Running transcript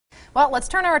Well, let's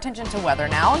turn our attention to weather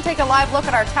now and take a live look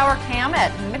at our tower cam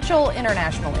at Mitchell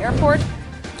International Airport.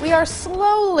 We are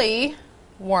slowly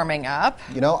warming up.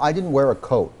 You know, I didn't wear a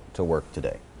coat to work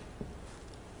today.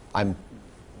 I'm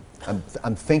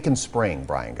thinking spring,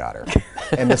 Brian Goddard.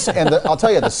 And I'll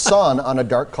tell you, the sun on a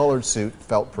dark-colored suit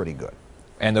felt pretty good.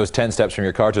 And those 10 steps from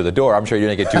your car to the door, I'm sure you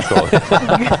didn't get too cold.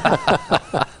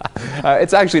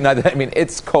 It's actually not, I mean,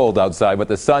 it's cold outside, but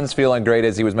the sun's feeling great,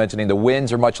 as he was mentioning. The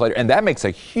winds are much lighter, and that makes a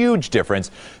huge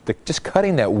difference. Just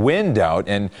cutting that wind out,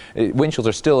 and wind chills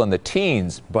are still in the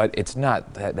teens, but it's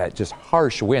not that just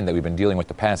harsh wind that we've been dealing with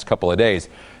the past couple of days.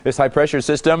 This high-pressure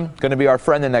system going to be our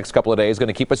friend the next couple of days, going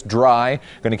to keep us dry,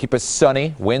 going to keep us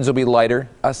sunny. Winds will be lighter,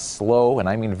 a slow, and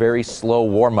I mean very slow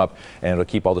warm-up, and it'll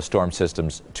keep all the storm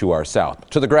systems to our south.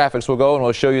 To the graphics we'll go, and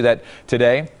we'll show you that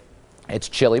today. It's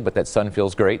chilly, but that sun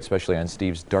feels great, especially on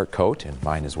Steve's dark coat and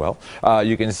mine as well.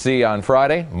 You can see on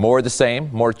Friday, more of the same,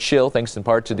 more chill, thanks in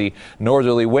part to the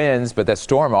northerly winds, but that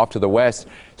storm off to the west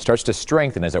starts to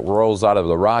strengthen as it rolls out of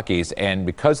the Rockies, and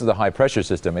because of the high pressure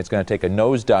system, it's going to take a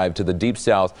nosedive to the deep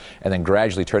south and then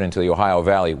gradually turn into the Ohio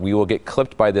Valley. We will get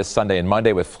clipped by this Sunday and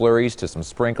Monday with flurries to some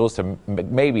sprinkles to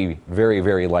maybe very,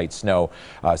 very light snow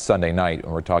Sunday night,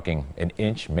 and we're talking an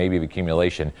inch maybe of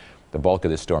accumulation. The bulk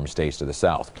of this storm stays to the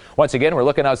south. Once again, we're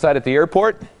looking outside at the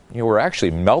airport. We're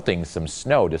actually melting some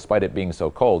snow despite it being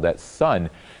so cold. That sun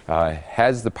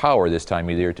has the power this time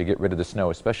of year to get rid of the snow,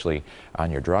 especially on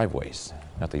your driveways.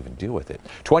 Not to even deal with it.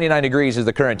 29 degrees is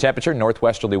the current temperature.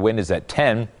 Northwesterly wind is at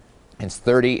 10. It's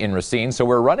 30 in Racine, so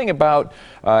we're running about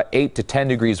 8 to 10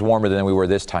 degrees warmer than we were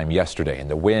this time yesterday, and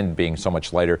the wind being so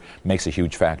much lighter makes a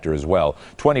huge factor as well.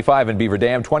 25 in Beaver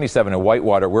Dam, 27 in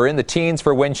Whitewater. We're in the teens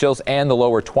for wind chills and the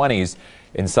lower 20s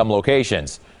in some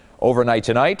locations. Overnight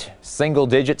tonight, single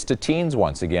digits to teens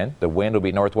once again. The wind will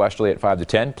be northwesterly at 5 to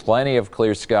 10. Plenty of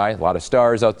clear sky, a lot of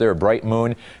stars out there, a bright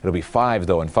moon. It'll be 5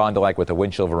 though in Fond du Lac with a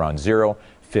wind chill of around 0,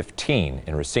 15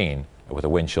 in Racine with a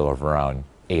wind chill of around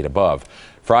 8 above.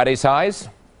 Friday's highs,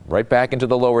 right back into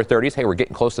the lower 30s. Hey, we're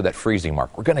getting close to that freezing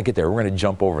mark. We're going to get there. We're going to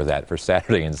jump over that for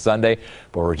Saturday and Sunday,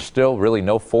 but we're still really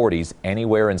no 40s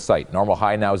anywhere in sight. Normal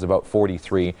high now is about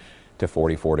 43 to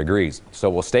 44 degrees. So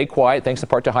we'll stay quiet thanks in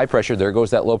part to high pressure. There goes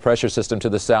that low pressure system to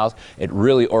the south. It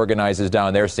really organizes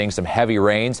down there, seeing some heavy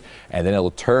rains, and then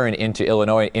it'll turn into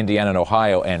Illinois, Indiana, and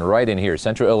Ohio, and right in here,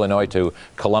 central Illinois to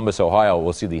Columbus, Ohio,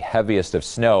 we'll see the heaviest of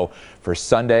snow for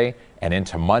Sunday and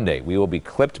into Monday. We will be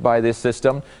clipped by this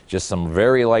system. Just some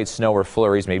very light snow or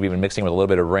flurries, maybe even mixing with a little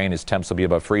bit of rain as temps will be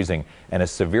above freezing, and a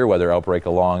severe weather outbreak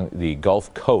along the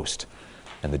Gulf Coast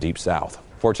and the deep south.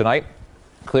 For tonight,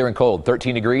 clear and cold,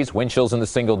 13 degrees, wind chills in the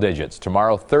single digits.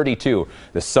 Tomorrow, 32.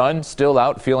 The sun still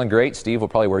out, feeling great. Steve will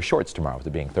probably wear shorts tomorrow with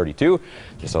it being 32.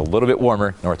 Just a little bit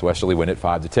warmer, northwesterly wind at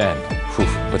 5 to 10.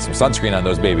 Whew, put some sunscreen on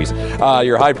those babies.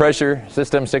 Your high pressure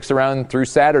system sticks around through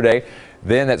Saturday.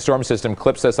 Then that storm system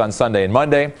clips us on Sunday and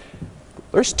Monday.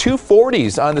 There's 2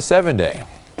 40s on the 7-day.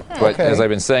 But as I've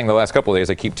been saying the last couple of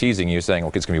days, I keep teasing you saying,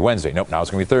 okay, it's going to be Wednesday. Nope, now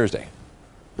it's going to be Thursday.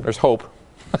 There's hope.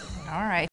 All right.